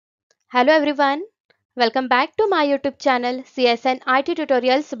Hello everyone, welcome back to my YouTube channel CSN IT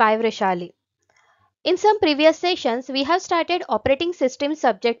Tutorials by Vrushali. In some previous sessions, we have started operating system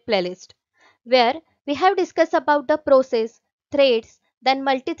subject playlist where we have discussed about the process, threads, then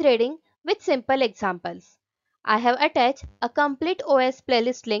multi-threading with simple examples. I have attached a complete OS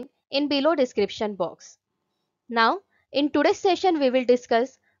playlist link in below description box. Now, in today's session, we will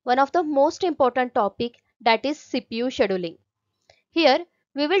discuss one of the most important topic, that is CPU scheduling. Here,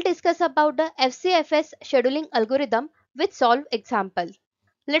 we will discuss about the FCFS scheduling algorithm with solved example.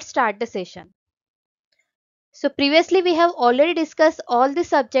 Let's start the session. So previously we have already discussed all the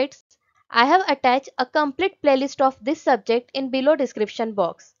subjects. I have attached a complete playlist of this subject in below description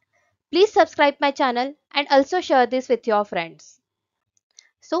box. Please subscribe my channel and also share this with your friends.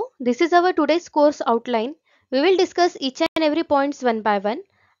 So this is our today's course outline. We will discuss each and every points one by one.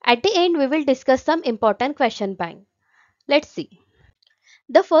 At the end we will discuss some important question bank. Let's see.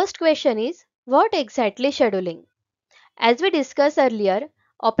 The first question is, what exactly scheduling? As we discussed earlier,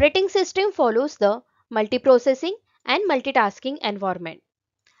 operating system follows the multiprocessing and multitasking environment.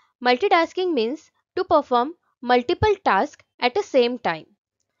 Multitasking means to perform multiple tasks at the same time.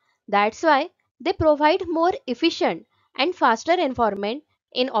 That's why they provide more efficient and faster environment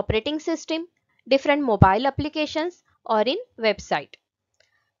in operating system, different mobile applications or in website.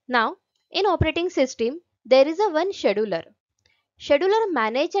 Now, in operating system, there is a one scheduler. Scheduler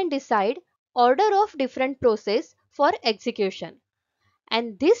manage and decide order of different process for execution,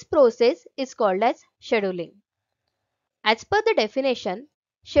 and this process is called as scheduling. As per the definition,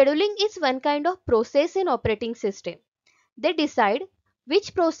 scheduling is one kind of process in operating system. They decide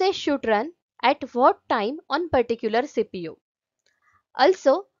which process should run at what time on particular CPU.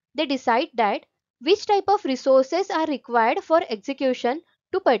 Also, they decide that which type of resources are required for execution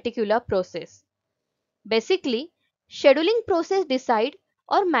to particular process. Basically, scheduling process decide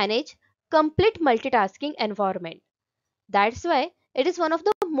or manage complete multitasking environment. That's why it is one of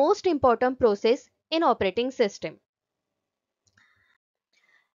the most important process in operating system.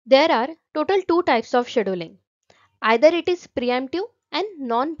 There are total two types of scheduling. Either it is preemptive and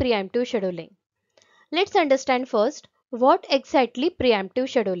non-preemptive scheduling. Let's understand first what exactly preemptive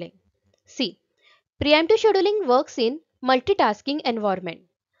scheduling. See, preemptive scheduling works in multitasking environment.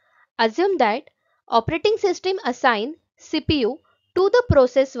 Assume that operating system assign CPU to the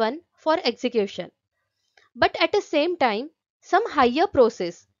process 1 for execution. But at the same time, some higher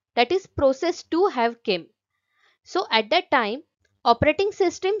process, that is process 2 have came. So at that time, operating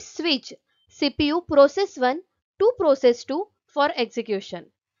system switch CPU process 1 to process 2 for execution.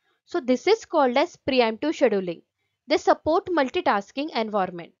 So this is called as preemptive scheduling. They support multitasking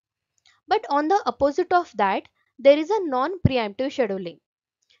environment. But on the opposite of that, there is a non-preemptive scheduling.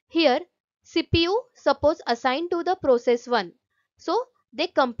 Here, CPU suppose assigned to the process 1. So they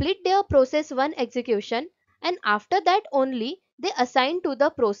complete their process 1 execution, and after that only they assign to the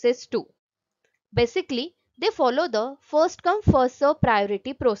process 2. Basically, they follow the first come first serve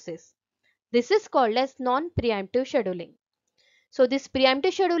priority process. This is called as non-preemptive scheduling. So this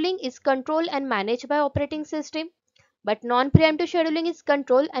preemptive scheduling is controlled and managed by operating system, but non-preemptive scheduling is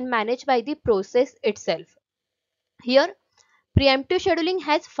controlled and managed by the process itself. Here, preemptive scheduling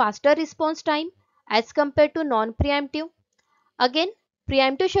has faster response time as compared to non-preemptive. Again,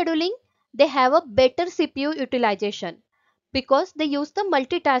 preemptive scheduling, they have a better CPU utilization because they use the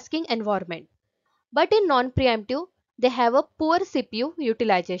multitasking environment. But in non-preemptive, they have a poor CPU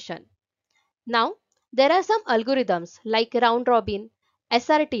utilization. Now, there are some algorithms like round robin,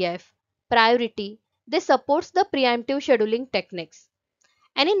 SRTF, priority. They supports the preemptive scheduling techniques.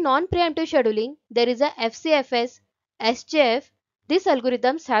 And in non-preemptive scheduling, there is a FCFS, SJF. These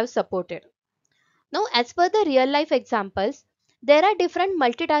algorithms have supported. Now, as per the real life examples, there are different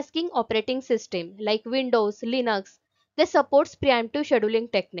multitasking operating systems like Windows, Linux. They supports preemptive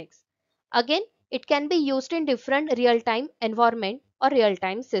scheduling techniques. Again, it can be used in different real-time environment or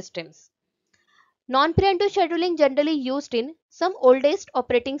real-time systems. Non-preemptive scheduling generally used in some oldest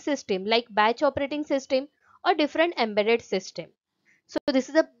operating system like batch operating system or different embedded system. So this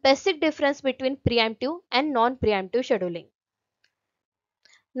is the basic difference between preemptive and non-preemptive scheduling.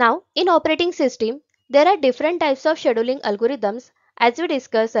 Now, in operating system, there are different types of scheduling algorithms as we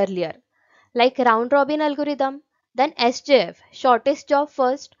discussed earlier, like round robin algorithm, then SJF, shortest job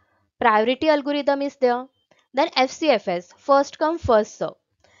first, priority algorithm is there, then FCFS, first come first serve.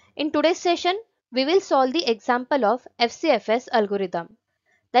 In today's session, we will solve the example of FCFS algorithm,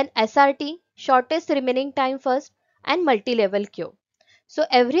 then SRT, shortest remaining time first, and multi-level queue. So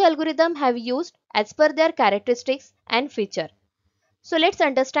every algorithm have used as per their characteristics and feature. So let's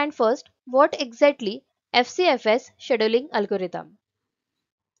understand first what exactly FCFS scheduling algorithm.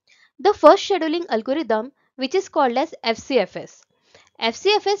 The first scheduling algorithm, which is called as FCFS.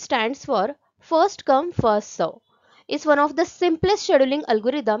 FCFS stands for first come first serve. Is one of the simplest scheduling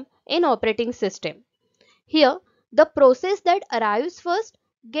algorithm in operating system. Here, the process that arrives first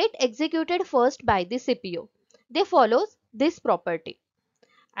get executed first by the CPU. They follows this property.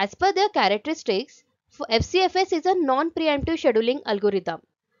 As per their characteristics, FCFS is a non-preemptive scheduling algorithm.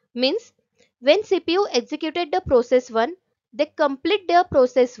 Means, when CPU executed the process 1, they complete their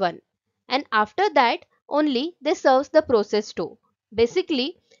process 1 and after that only they serves the process 2.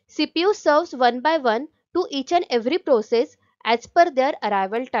 Basically, CPU serves one by one to each and every process as per their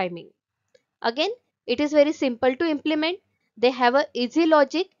arrival timing. Again, it is very simple to implement. They have a easy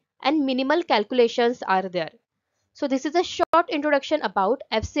logic and minimal calculations are there. So this is a short introduction about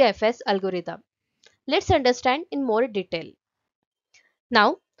FCFS algorithm. Let's understand in more detail.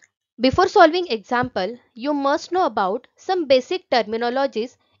 Now, before solving example, you must know about some basic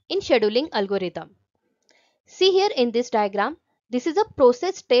terminologies in scheduling algorithm. See here in this diagram, this is a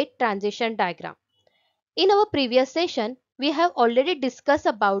process state transition diagram. In our previous session, we have already discussed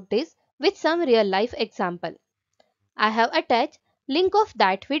about this with some real life example. I have attached link of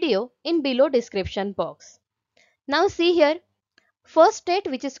that video in below description box. Now see here, first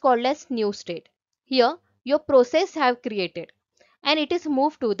state which is called as new state. Here your process have created and it is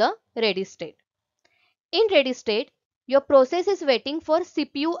moved to the ready state. In ready state, your process is waiting for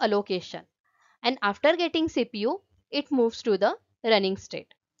CPU allocation and after getting CPU, it moves to the running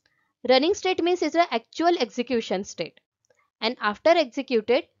state. Running state means it's an actual execution state and after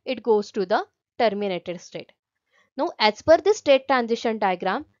executed, it goes to the terminated state. Now as per this state transition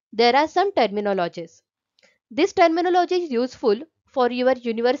diagram, there are some terminologies. This terminology is useful for your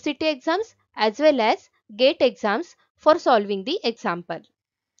university exams as well as GATE exams for solving the example.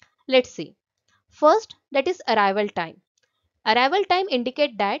 Let's see. First, that is arrival time. Arrival time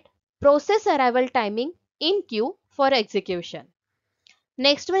indicate that process arrival timing in queue for execution.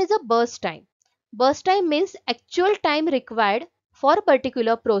 Next one is a burst time. Burst time means actual time required for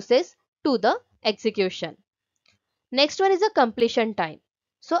particular process to the execution. Next one is a completion time.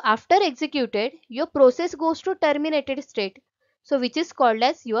 So after executed, your process goes to terminated state. So which is called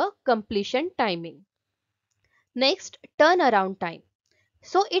as your completion timing. Next, turnaround time.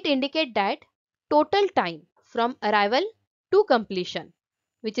 So it indicates that total time from arrival to completion,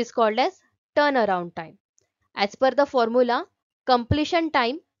 which is called as turnaround time. As per the formula, completion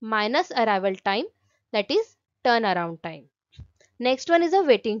time minus arrival time, that is turnaround time. Next one is a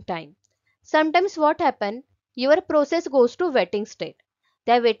waiting time. Sometimes what happen, your process goes to waiting state.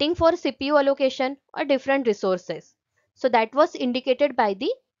 They are waiting for CPU allocation or different resources. So that was indicated by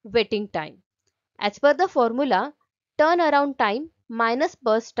the waiting time. As per the formula, turnaround time minus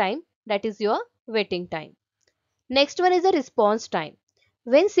burst time, that is your waiting time. Next one is a response time.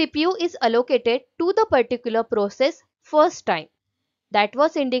 When CPU is allocated to the particular process first time, that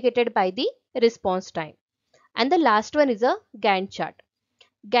was indicated by the response time. And the last one is a Gantt chart.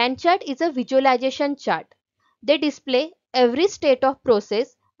 Gantt chart is a visualization chart. They display every state of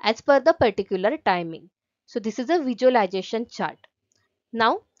process as per the particular timing. So this is a visualization chart.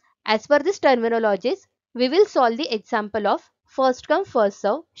 Now, as per this terminologies, we will solve the example of first come first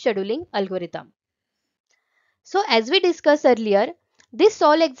serve scheduling algorithm. So as we discussed earlier, this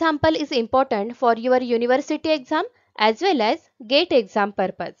solve example is important for your university exam as well as GATE exam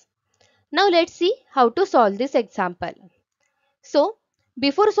purpose. Now let's see how to solve this example. So,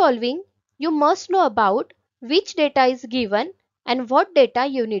 before solving, you must know about which data is given and what data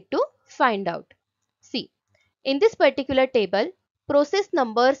you need to find out. See, in this particular table, process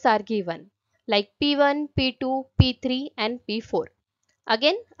numbers are given like P1, P2, P3 and P4.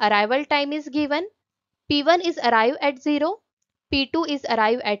 Again, arrival time is given. P1 is arrive at 0, P2 is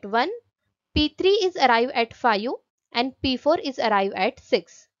arrive at 1, P3 is arrive at 5 and P4 is arrive at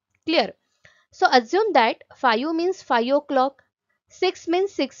 6. Clear? So assume that 5 means 5 o'clock, 6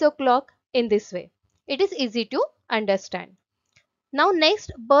 means 6 o'clock in this way. It is easy to understand. Now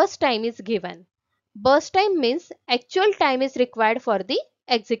next burst time is given. Burst time means actual time is required for the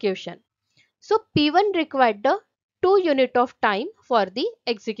execution. So P1 required the 2 unit of time for the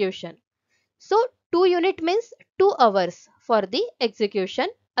execution. So 2 unit means 2 hours for the execution.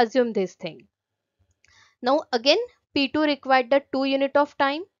 Assume this thing. Now again P2 required the 2 unit of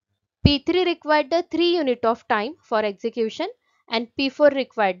time. P3 required the 3 unit of time for execution and P4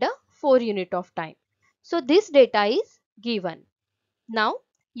 required the 4 unit of time. So this data is given. Now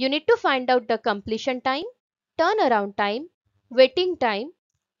you need to find out the completion time, turnaround time, waiting time,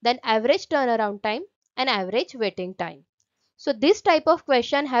 then average turnaround time and average waiting time. So this type of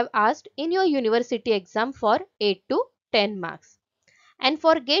question have asked in your university exam for 8 to 10 marks. And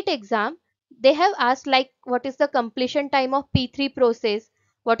for GATE exam, they have asked like what is the completion time of P3 process,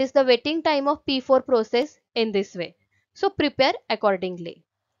 what is the waiting time of P4 process in this way. So prepare accordingly.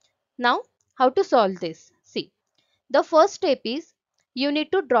 Now how to solve this? See, the first step is you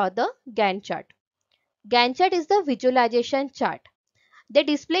need to draw the Gantt chart. Gantt chart is the visualization chart. They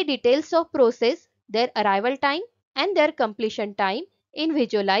display details of process, their arrival time and their completion time in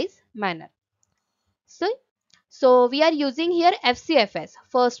visualized manner. So we are using here FCFS,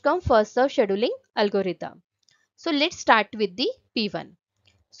 first come first serve scheduling algorithm. So let's start with the P1.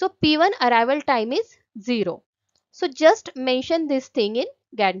 So P1 arrival time is 0. So just mention this thing in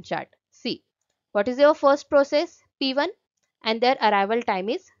Gantt chart. See, what is your first process? P1 and their arrival time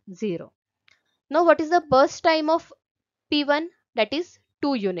is 0. Now what is the burst time of P1? That is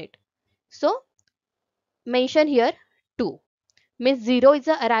 2 unit. So mention here 2. Means 0 is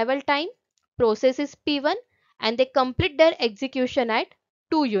the arrival time, process is P1 and they complete their execution at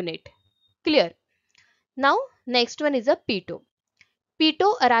 2 unit. Clear? Now next one is a P2.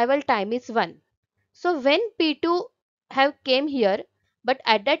 P2 arrival time is 1. So when P2 have came here, but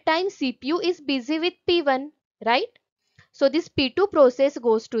at that time CPU is busy with P1, right? So this P2 process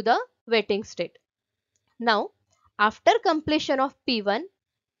goes to the waiting state. Now after completion of P1,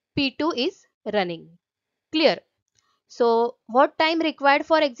 P2 is running. Clear? So what time required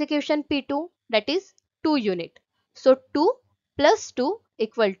for execution P2? That is 2 unit. So 2 plus 2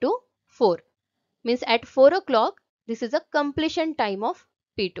 equal to 4. Means at 4 o'clock, this is a completion time of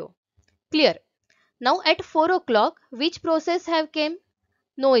P2. Clear? Now at 4 o'clock, which process have came?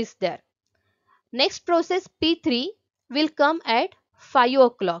 No is there. Next process P3 will come at 5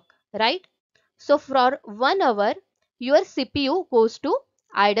 o'clock, right? So for 1 hour, your CPU goes to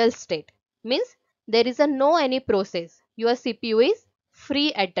idle state. Means there is a no any process. Your CPU is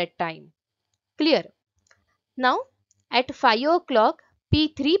free at that time. Clear? Now at 5 o'clock,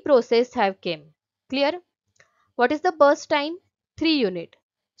 P3 process have came. Clear? What is the burst time? 3 unit.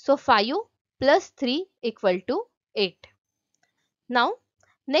 So 5 plus 3 equal to 8. Now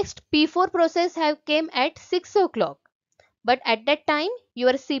next P4 process have came at 6 o'clock. But at that time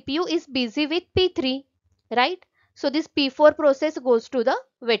your CPU is busy with P3, right? So this P4 process goes to the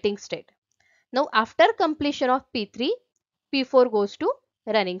waiting state. Now after completion of P3, P4 goes to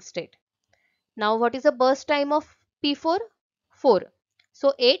running state. Now what is the burst time of P4? 4.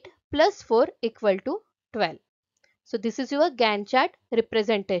 So 8 plus 4 equal to 12. So this is your Gantt chart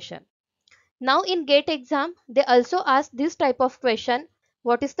representation. Now in GATE exam, they also ask this type of question.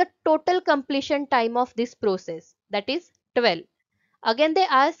 What is the total completion time of this process? That is 12. Again they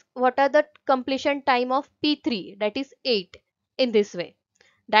ask what are the completion time of P3, that is 8, in this way.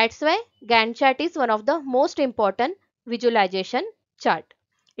 That's why Gantt chart is one of the most important visualization chart.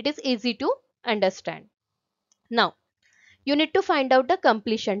 It is easy to understand. Now you need to find out the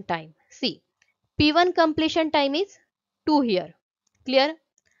completion time. See, P1 completion time is 2 here. Clear?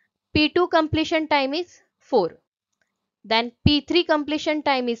 P2 completion time is 4. Then P3 completion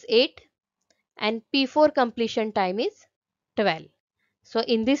time is 8 and P4 completion time is 12. So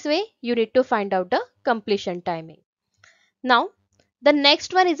in this way you need to find out the completion timing. Now the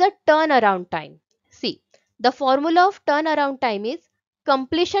next one is a turnaround time. See, the formula of turnaround time is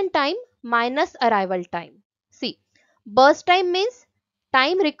completion time minus arrival time. See, burst time means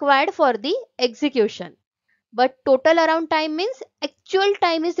time required for the execution, but total around time means actual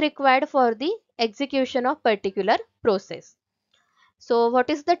time is required for the execution of particular process. So what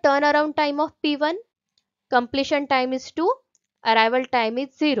is the turnaround time of P1? Completion time is 2, arrival time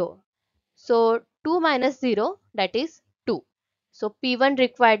is 0. So 2 minus 0, that is 2. So P1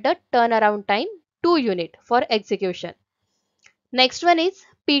 required the turnaround time 2 unit for execution. Next one is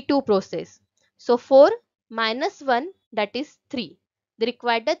P2 process. So 4 minus 1, that is 3. They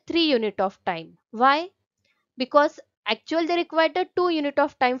required the 3 unit of time. Why? Because actually they required the 2 unit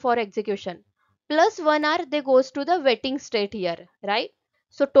of time for execution. Plus 1 hour they goes to the waiting state here, right?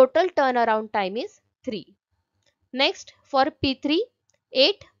 So total turnaround time is 3. Next for P3,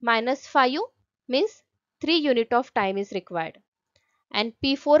 8 minus 5 means 3 unit of time is required. And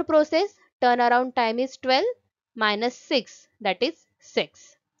P4 process turnaround time is 12 minus 6, that is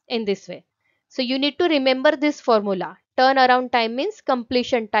 6, in this way. So you need to remember this formula. Turnaround time means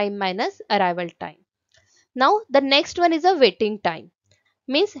completion time minus arrival time. Now the next one is a waiting time.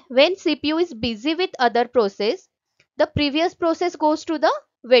 Means when CPU is busy with other process, the previous process goes to the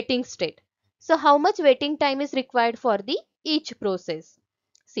waiting state. So how much waiting time is required for the each process?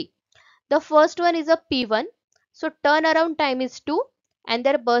 See, the first one is a P1. So turnaround time is 2 and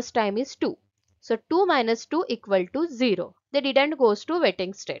their burst time is 2. So 2 minus 2 equal to 0. They didn't goes to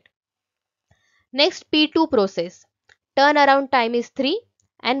waiting state. Next P2 process. turnaround time is 3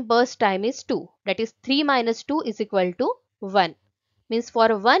 and burst time is 2. That is 3 minus 2 is equal to 1. Means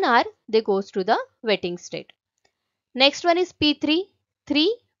for 1 hour they goes to the waiting state. Next one is P3.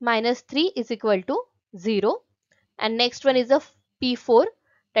 3 minus 3 is equal to 0. And next one is a P4,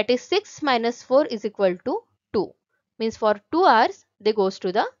 that is 6 minus 4 is equal to 2. Means for 2 hours they goes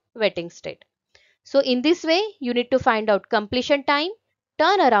to the waiting state. So in this way you need to find out completion time,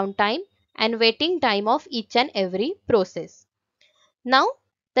 turnaround time and waiting time of each and every process. Now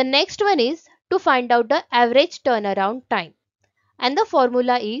the next one is to find out the average turnaround time, and the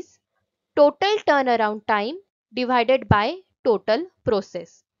formula is total turnaround time divided by total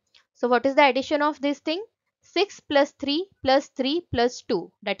process. So what is the addition of this thing? 6 plus 3 plus 3 plus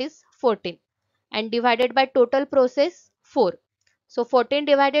 2, that is 14, and divided by total process 4. So 14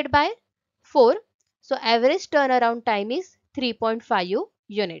 divided by 4. So average turnaround time is 3.5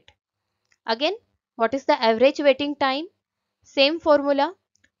 unit. Again, what is the average waiting time? Same formula,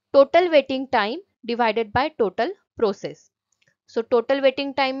 total waiting time divided by total process. So total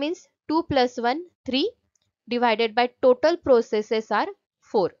waiting time means 2 plus 1, 3, divided by total processes are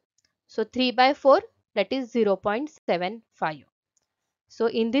 4. So 3 by 4, that is 0.75. So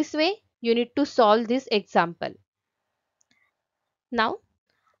in this way you need to solve this example. Now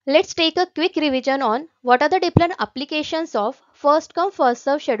let's take a quick revision on what are the different applications of first come first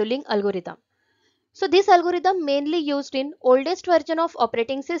serve scheduling algorithm. So this algorithm mainly used in oldest version of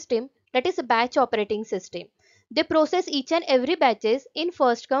operating system, that is batch operating system. They process each and every batches in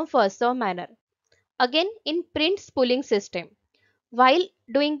first come first serve manner. Again in print spooling system, while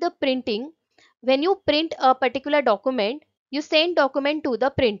doing the printing, when you print a particular document, you send document to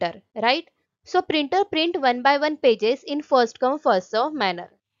the printer, right? So printer print one by one pages in first come first serve manner.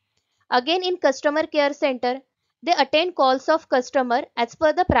 Again in customer care center, they attend calls of customer as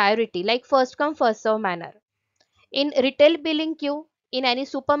per the priority, like first come first serve manner. In retail billing queue, in any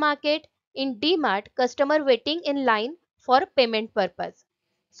supermarket, in DMart, customer waiting in line for payment purpose.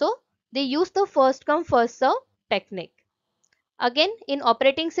 So they use the first come first serve technique. Again in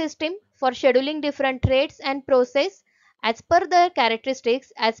operating system, for scheduling different trades and process as per their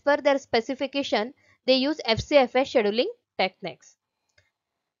characteristics, as per their specification, they use FCFS scheduling techniques.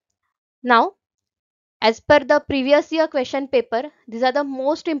 Now as per the previous year question paper, these are the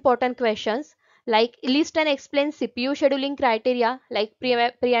most important questions, like list and explain CPU scheduling criteria like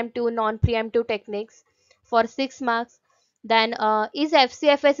preemptive, non-preemptive techniques for 6 marks. Then is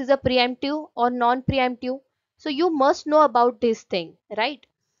FCFS is a preemptive or non-preemptive? So you must know about this thing, right?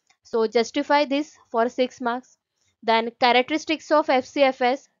 So justify this for 6 marks. Then characteristics of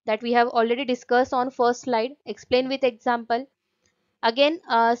FCFS that we have already discussed on first slide, explain with example. Again,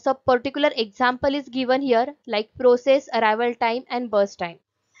 some particular example is given here like process, arrival time and burst time.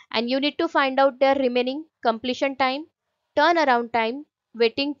 And you need to find out their remaining completion time, turnaround time,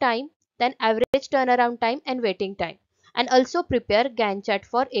 waiting time, then average turnaround time and waiting time. And also prepare Gantt chart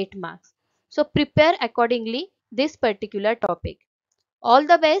for 8 marks. So prepare accordingly this particular topic. All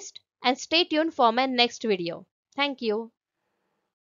the best and stay tuned for my next video. Thank you.